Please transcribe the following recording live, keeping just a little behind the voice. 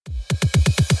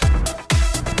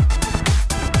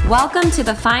Welcome to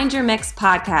the Find Your Mix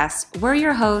podcast. We're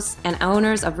your hosts and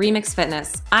owners of Remix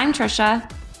Fitness. I'm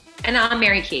Trisha. And I'm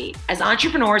Mary Kate. As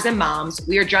entrepreneurs and moms,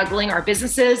 we are juggling our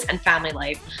businesses and family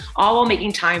life, all while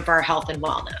making time for our health and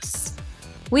wellness.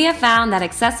 We have found that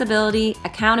accessibility,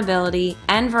 accountability,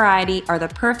 and variety are the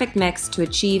perfect mix to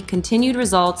achieve continued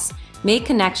results, make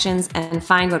connections, and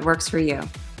find what works for you.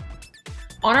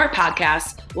 On our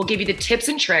podcast, we'll give you the tips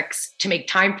and tricks to make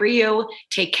time for you,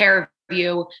 take care of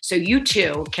you, so you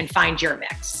too can find your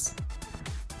mix.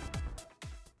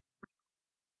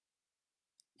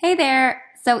 Hey there.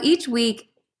 So each week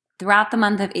throughout the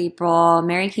month of April,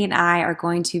 Mary Kate and I are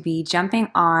going to be jumping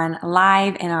on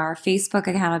live in our Facebook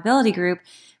accountability group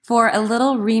for a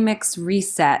little remix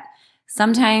reset.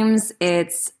 Sometimes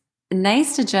it's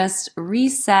nice to just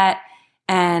reset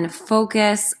and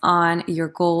focus on your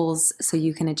goals so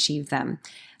you can achieve them.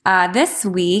 This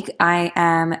week, I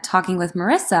am talking with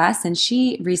Marissa since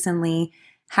she recently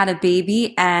had a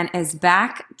baby and is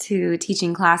back to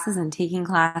teaching classes and taking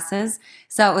classes.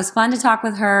 So it was fun to talk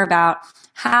with her about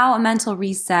how a mental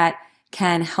reset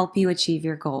can help you achieve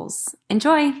your goals.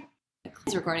 Enjoy.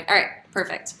 It's recording. All right,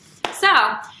 perfect.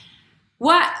 So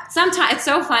sometimes it's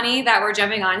so funny that we're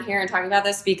jumping on here and talking about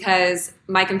this because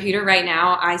my computer right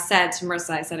now, I said to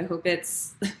Marissa, I hope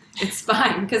it's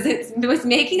fine because it was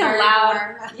making a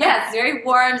loud, it's very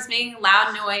warm, it's making a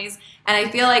loud noise. And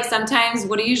I feel like sometimes,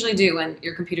 what do you usually do when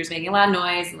your computer's making a loud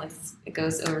noise and like it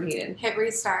goes overheated? Hit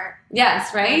restart.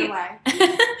 Yes, right?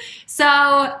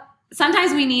 So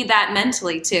sometimes we need that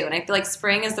mentally too. And I feel like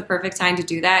spring is the perfect time to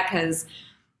do that because,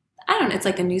 I don't know, it's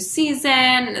like a new season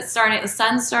and the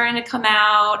sun's starting to come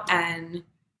out and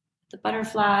the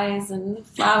butterflies and the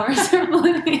flowers are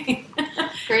blooming.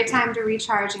 Great time to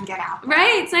recharge and get out.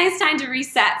 Right. It's a nice time to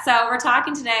reset. So we're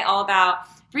talking today all about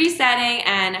resetting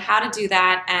and how to do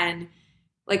that and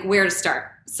like where to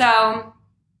start. So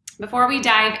before we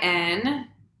dive in,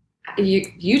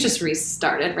 you just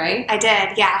restarted, right? I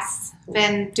did, yes.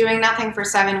 Been doing nothing for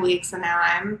 7 weeks and now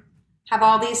have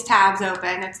all these tabs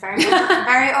open. It's very,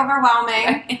 very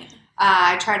overwhelming.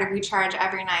 I try to recharge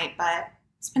every night, but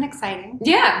it's been exciting.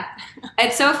 Yeah.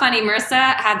 It's so funny.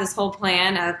 Marissa had this whole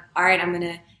plan of, all right, I'm going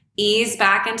to ease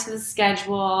back into the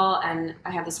schedule and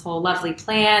I have this whole lovely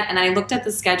plan. And I looked at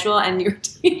the schedule and you're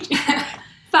teaching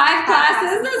 5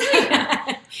 classes this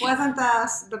week. Wasn't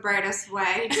the brightest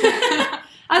way. I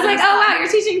was like, oh wow, you're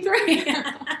teaching 3.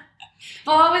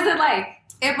 Well, what was it like?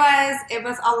 It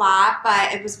was a lot,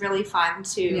 but it was really fun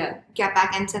to get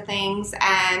back into things.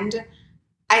 And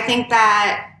I think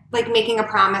that like making a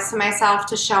promise to myself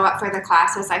to show up for the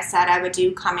classes I said I would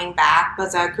do coming back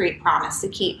was a great promise to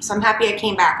keep. So I'm happy I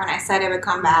came back when I said I would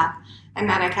come back and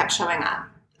that I kept showing up.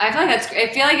 I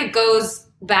feel like it goes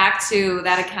back to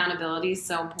that accountability is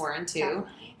so important too.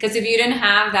 Because if you didn't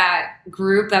have that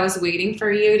group that was waiting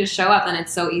for you to show up, then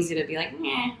it's so easy to be like,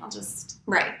 I'll just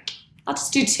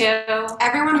do 2.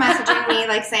 Everyone messaging me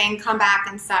like saying come back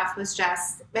and stuff was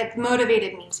just, it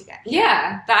motivated me to get here.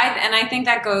 Yeah, and I think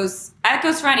that goes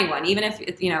for anyone, even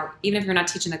if you're not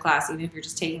teaching the class, even if you're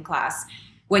just taking class.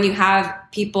 When you have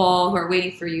people who are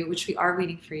waiting for you, which we are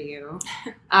waiting for you,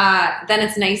 then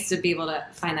it's nice to be able to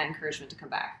find that encouragement to come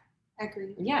back.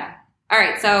 Agreed. Yeah. All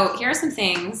right. So here are some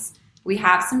things. We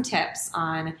have some tips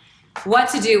on what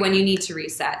to do when you need to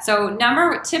reset. So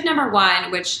tip number 1,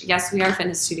 which yes, we are a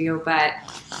fitness studio, but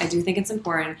I do think it's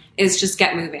important, is just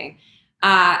get moving.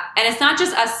 And it's not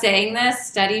just us saying this.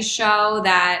 Studies show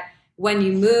that when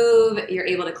you move, you're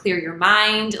able to clear your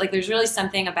mind. Like there's really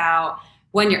something about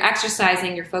when you're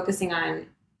exercising, you're focusing on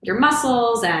your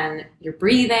muscles and your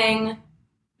breathing.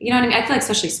 You know what I mean? I feel like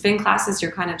especially spin classes,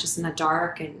 you're kind of just in the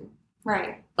dark and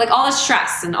like all the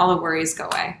stress and all the worries go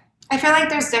away. I feel like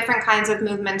there's different kinds of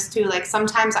movements too. Like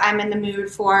sometimes I'm in the mood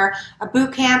for a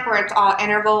boot camp where it's all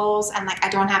intervals and like I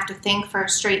don't have to think for a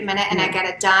straight minute and I get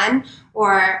it done.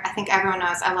 Or I think everyone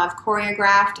knows I love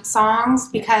choreographed songs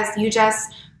because you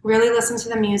just really listen to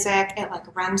the music. It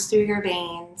like runs through your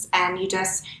veins and you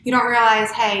don't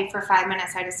realize, hey, for 5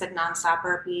 minutes I just did nonstop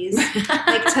burpees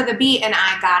like to the beat and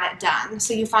I got it done.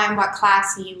 So you find what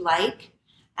class you like.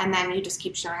 And then you just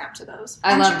keep showing up to those.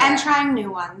 I love that. And trying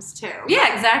new ones, too.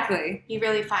 Yeah, exactly. You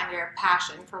really find your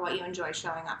passion for what you enjoy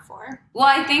showing up for. Well,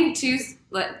 I think, too,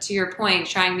 to your point,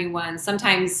 trying new ones,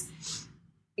 sometimes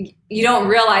you don't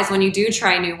realize when you do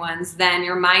try new ones, then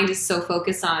your mind is so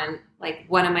focused on, like,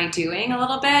 what am I doing a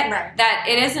little bit? Right. That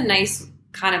it is a nice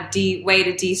kind of way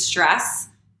to de-stress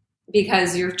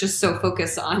because you're just so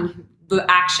focused on the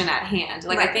action at hand.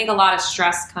 Like, I think a lot of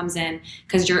stress comes in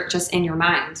because you're just in your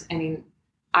mind. I mean,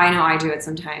 I know I do it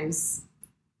sometimes.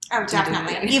 Oh,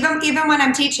 definitely. Even when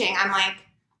I'm teaching, I'm like,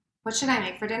 what should I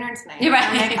make for dinner tonight? You're right.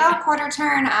 I'm like, oh, quarter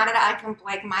turn, I can,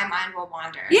 like, my mind will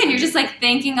wander. Yeah, and you're just like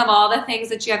thinking of all the things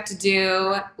that you have to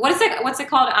do. What's it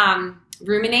called?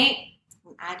 Ruminate?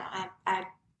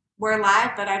 We're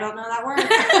live, but I don't know that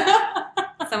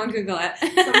word. Someone Google it.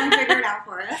 Someone figure it out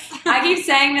for us. I keep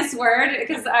saying this word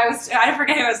because I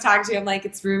forget who I was talking to. I'm like,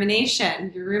 it's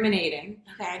rumination. You're ruminating.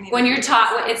 Okay. When you're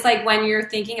taught, it's like when you're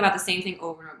thinking about the same thing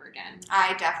over and over again.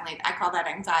 I call that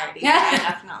anxiety.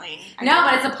 Yeah. No,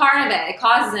 but it's a part of it. It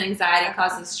causes anxiety. It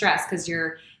causes stress because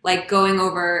you're like going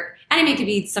over, and it could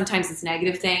be sometimes it's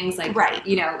negative things like, right.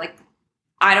 You know, like,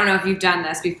 I don't know if you've done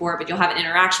this before, but you'll have an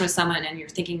interaction with someone and you're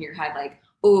thinking in your head like,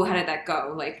 oh, how did that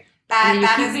go? Like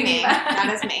that is me.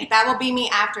 That is me. That will be me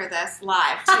after this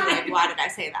live too. Like, why did I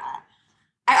say that?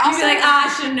 I also be like,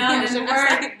 I should know the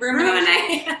word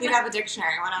ruminate. You'd have a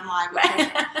dictionary when I'm live.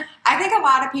 I think a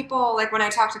lot of people, like when I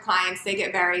talk to clients, they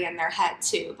get very in their head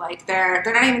too. Like they're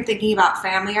not even thinking about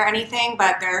family or anything,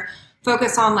 but they're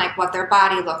focused on like what their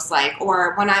body looks like,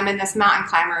 or when I'm in this mountain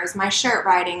climber, is my shirt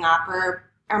riding up, or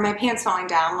my pants falling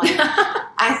down. Like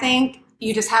I think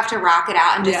you just have to rock it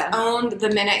out and just own the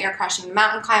minute you're crushing the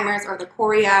mountain climbers or the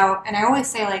choreo. And I always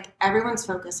say, like, everyone's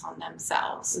focused on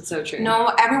themselves. It's so true. No,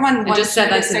 everyone wants you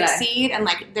to succeed, and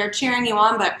like they're cheering you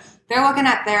on, but they're looking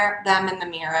at them in the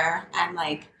mirror, and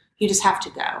like you just have to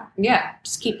go. Yeah,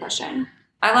 just keep pushing.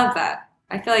 I love that.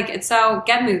 I feel like it's so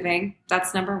get moving.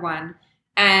 That's number one,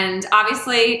 and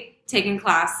obviously taking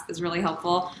class is really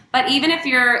helpful. But even if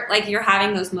you're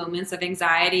having those moments of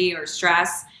anxiety or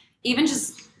stress, even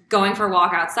just going for a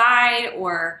walk outside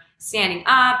or standing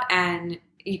up, and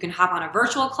you can hop on a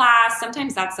virtual class.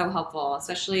 Sometimes that's so helpful,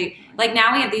 especially like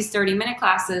now we have these 30-minute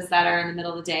classes that are in the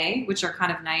middle of the day, which are kind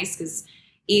of nice because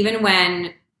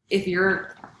even if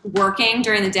you're working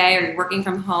during the day or you're working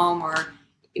from home, or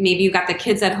maybe you've got the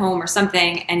kids at home or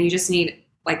something and you just need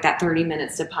like that 30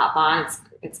 minutes to pop on,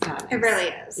 it's kind of nice. It really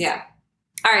is. Yeah.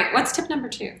 All right. What's tip number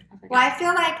 2? Well, I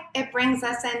feel like it brings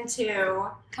us into...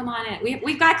 Come on in.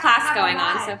 We've got class going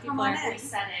on, so people are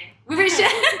resetting.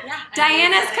 Yeah.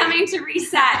 Diana's coming to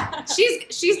reset.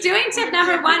 She's doing tip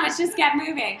number 1, which is get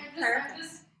moving.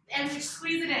 And we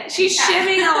squeeze it in. She's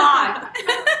shimming along.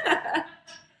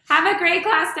 Have a great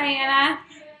class, Diana.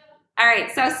 All right.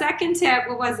 So second tip,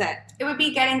 what was it? It would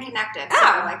be getting connected. Oh.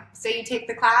 So, like, say you take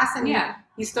the class and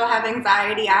you still have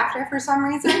anxiety after for some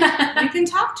reason, you can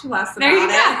talk to us about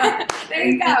it. There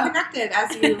you go. Be connected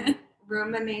as you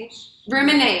ruminate.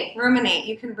 Ruminate.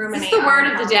 You can ruminate. This is the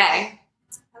word of the day.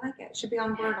 I like it. It should be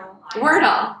on Wordle.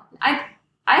 Wordle.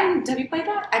 Have you played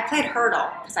that? I played Hurdle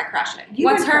because I crushed it.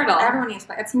 What's Hurdle? Everyone needs to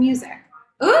play. It's music.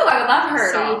 Ooh, I would love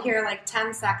Hurdle. So you hear like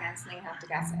 10 seconds and then you have to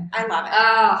guess it. I love it.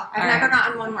 Oh, I've never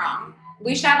gotten one wrong.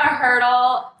 We should have a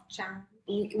Hurdle.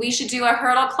 We should do a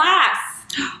Hurdle class.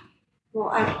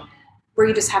 Well, where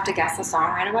you just have to guess the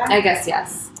song right away? I guess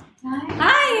yes.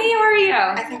 Hi, how are you?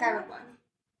 I think I would win.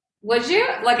 Would you?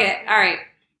 All right.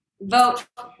 Vote.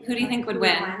 Who do you think would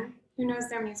win? Who knows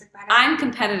their music better? I'm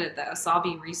competitive though, so I'll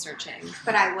be researching.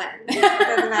 But I win.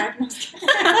 Doesn't matter.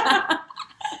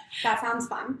 That sounds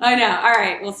fun. I know. All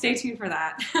right. Well, stay tuned for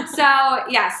that.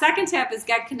 So, yeah, second tip is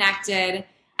get connected.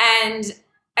 And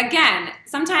again,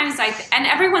 sometimes and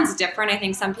everyone's different. I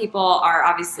think some people are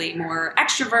obviously more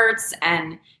extroverts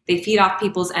and they feed off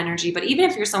people's energy. But even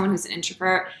if you're someone who's an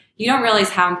introvert, you don't realize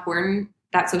how important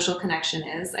that social connection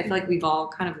is. I feel like we've all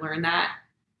kind of learned that.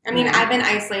 I mean, I've been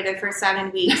isolated for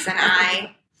 7 weeks and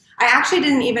I actually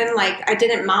I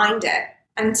didn't mind it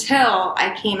until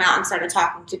I came out and started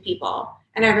talking to people.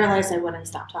 And I realized I wouldn't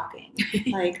stop talking.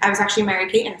 Like, I was actually Mary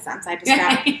Kate in a sense. I just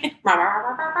got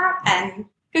and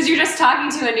because you're just talking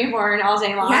to a newborn all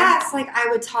day long. Yeah, it's like I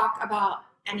would talk about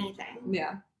anything.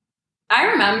 Yeah. I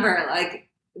remember, like,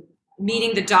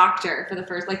 meeting the doctor for the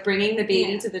first, like, bringing the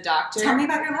baby to the doctor. Tell me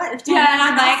about your life. And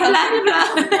I'm like, blah,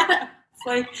 blah, blah. It's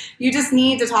like, you just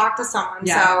need to talk to someone.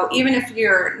 Yeah. So even if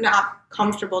you're not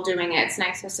comfortable doing it, it's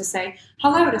nice just to say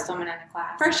hello to someone in the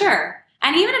class. For sure.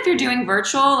 And even if you're doing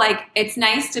virtual, like, it's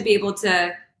nice to be able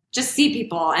to just see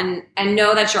people and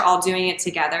know that you're all doing it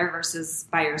together versus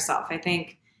by yourself. I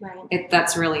think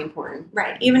that's really important.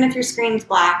 Right. Even if your screen's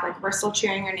black, like, we're still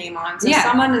cheering your name on. So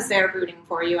someone is there rooting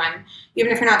for you. And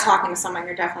even if you're not talking to someone,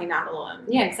 you're definitely not alone.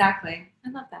 Yeah, exactly. I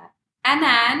love that. And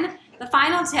then the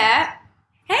final tip.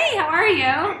 Hey, how are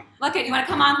you? Look, you want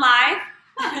to come on live?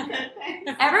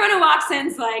 Everyone who walks in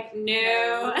is like,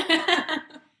 no.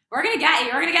 We're going to get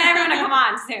you. We're going to get everyone to come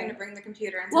on soon. I'm going to bring the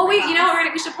computer in. Well, we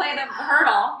should play the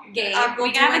Hurdle game.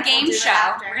 We can have a game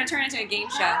show. We're going to turn it into a game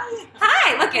show.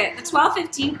 Hi, look at the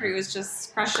 12:15 crew is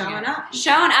just crushing Showing it. up.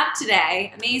 Showing up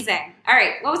today. Amazing. All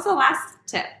right, what was the last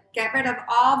tip? Get rid of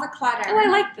all the clutter. Oh, I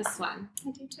like this one.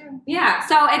 I do too. Yeah.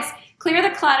 So it's clear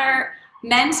the clutter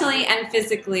mentally and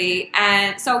physically.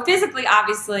 And so physically,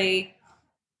 obviously,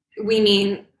 we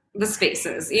mean the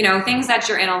spaces, things that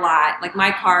you're in a lot. Like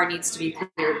my car needs to be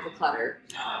cleared of the clutter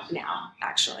now,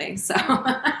 actually. So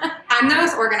I'm the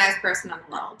most organized person in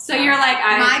the world. So you're like,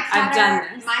 I've done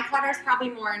this. My clutter's probably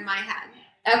more in my head.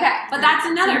 Okay. But that's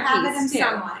another so have piece it in too.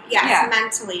 some way. Yes,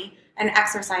 mentally. And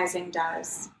exercising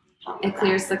does. It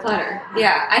clears the clutter.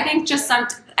 Yeah. I think just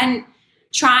and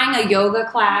trying a yoga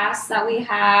class that we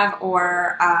have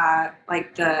or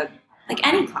like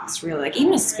any class really, like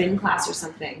even a spin class or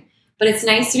something. But it's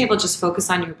nice to be able to just focus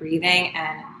on your breathing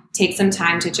and take some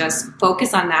time to just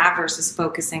focus on that versus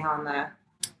focusing on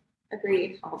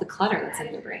all the clutter that's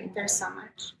in your brain. There's so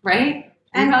much. Right?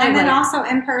 And then also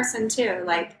in person too.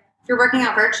 Like if you're working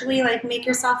out virtually, like make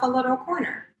yourself a little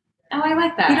corner. Oh, I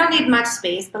like that. You don't need much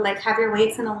space, but like have your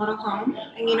weights in a little home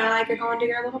and like you're going to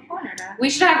your little corner. We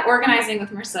should have organizing with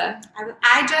Marissa.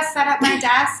 I just set up my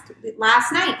desk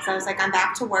last night. So I was like, I'm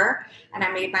back to work and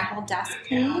I made my whole desk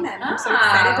clean and I'm so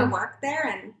excited to work there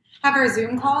and have our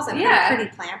Zoom calls and put a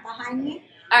pretty plant behind me.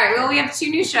 All right. Well, we have 2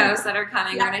 new shows that are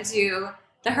coming. We're going to do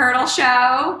the Hurdle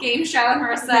Show, game show with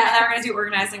Marissa, and then we're going to do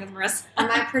organizing with Marissa. And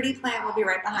my pretty plant will be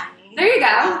right behind me. There you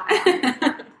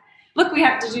go. Look,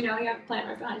 did you know you have a plant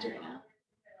right behind you right now?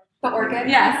 The orchid?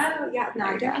 Yes. Oh, yeah, no,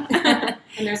 I don't.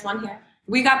 And there's one here.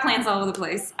 We got plants all over the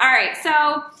place. All right,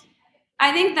 so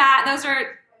I think that those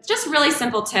are just really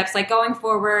simple tips. Like going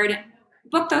forward,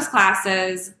 book those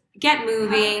classes, get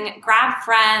moving, grab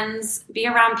friends, be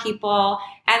around people,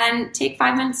 and then take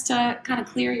 5 minutes to kind of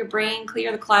clear your brain,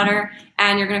 clear the clutter,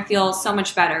 and you're going to feel so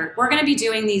much better. We're going to be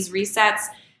doing these resets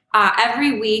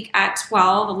every week at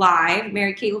 12 live.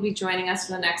 Mary Kate will be joining us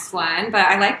for the next one, but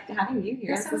I like having you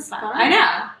here. This was fun. I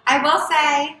know. I will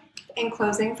say, in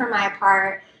closing for my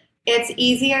part, it's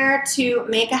easier to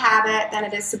make a habit than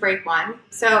it is to break one.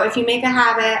 So if you make a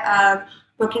habit of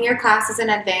booking your classes in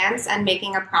advance and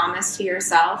making a promise to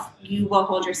yourself, you will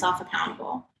hold yourself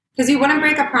accountable. Because you wouldn't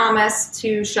break a promise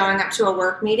to showing up to a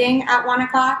work meeting at 1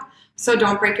 o'clock, so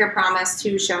don't break your promise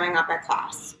to showing up at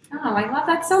class. Oh, I love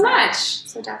that so much.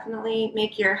 So definitely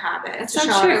make your habit. It's so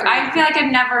true. I feel like I've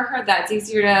never heard that. It's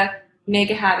easier to make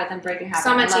a habit than break a habit.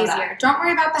 So much easier. Don't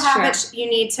worry about the habits you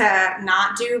need to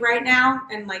not do right now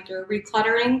and like you're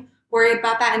recluttering. Worry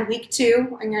about that in week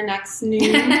 2 on your next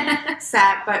noon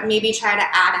set, but maybe try to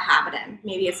add a habit in.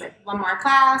 Maybe it's like 1 more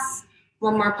class,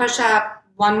 1 more push-up,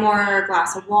 1 more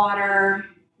glass of water,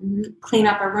 clean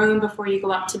up a room before you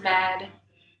go up to bed.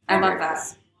 I love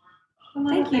that.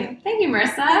 Thank you. Thank you,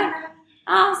 Marissa.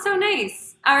 Oh, so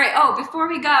nice. All right. Oh, before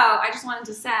we go, I just wanted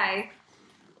to say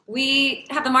we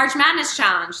have the March Madness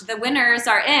Challenge. The winners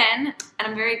are in, and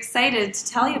I'm very excited to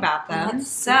tell you about them.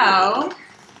 So,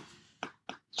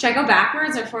 should I go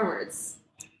backwards or forwards?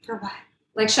 For what?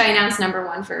 Like, should I announce number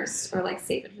 1 first or, like,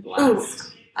 save it for the last?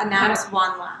 Ooh, announce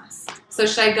 1 last. So,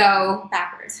 should I go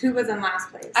backwards? Who was in last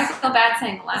place? I feel bad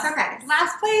saying the last. It's okay. Place.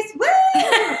 Last place.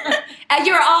 Woo! And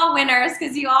you're all winners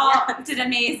because you all did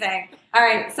amazing. All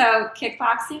right, so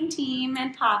kickboxing team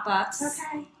and pop-ups.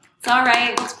 Okay. It's all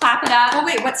right. Let's clap it up. Well,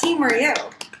 wait, what team were you?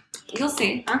 You'll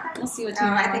see. Okay. We'll see what team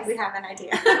I think we have an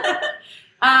idea.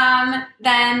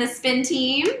 Then the spin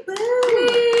team.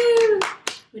 Woo!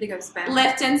 Way to go, spin.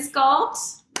 Lift and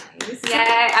sculpt. Nice. Yay.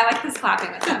 I like this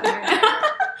clapping that's happening.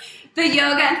 The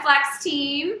yoga and flex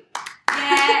team.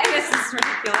 Yay. This is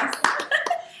ridiculous.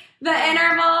 The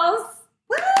intervals.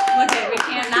 Woo! Look at it. We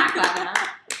cannot clap enough.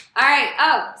 All right.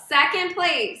 Oh, second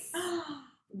place.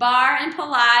 Bar and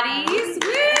Pilates.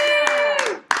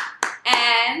 Woo!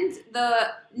 And the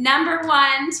number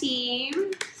 1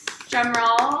 team, drum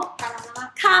roll,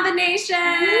 combination.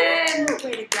 Woo!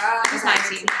 Way to go. It's my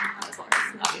team, of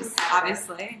course,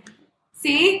 obviously.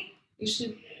 See? You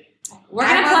should. We're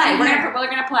going to play. We're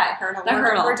going to play. The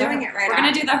hurdle. We're doing it right We're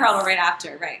going to do the hurdle right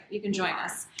after. Right. You can join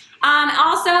us.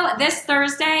 Also, this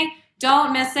Thursday,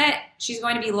 don't miss it. She's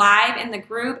going to be live in the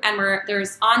group, and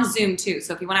there's on Zoom too.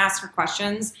 So if you want to ask her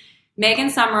questions, Megan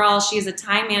Summerall, she's a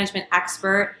time management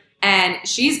expert, and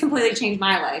she's completely changed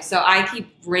my life. So I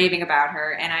keep raving about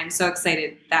her, and I'm so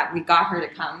excited that we got her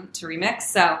to come to Remix.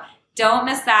 So don't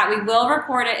miss that. We will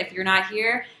record it if you're not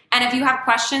here. And if you have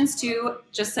questions too,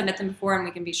 just submit them before, and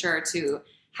we can be sure to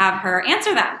have her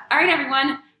answer them. All right,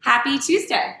 everyone. Happy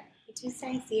Tuesday. Happy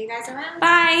Tuesday. See you guys around.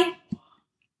 Bye.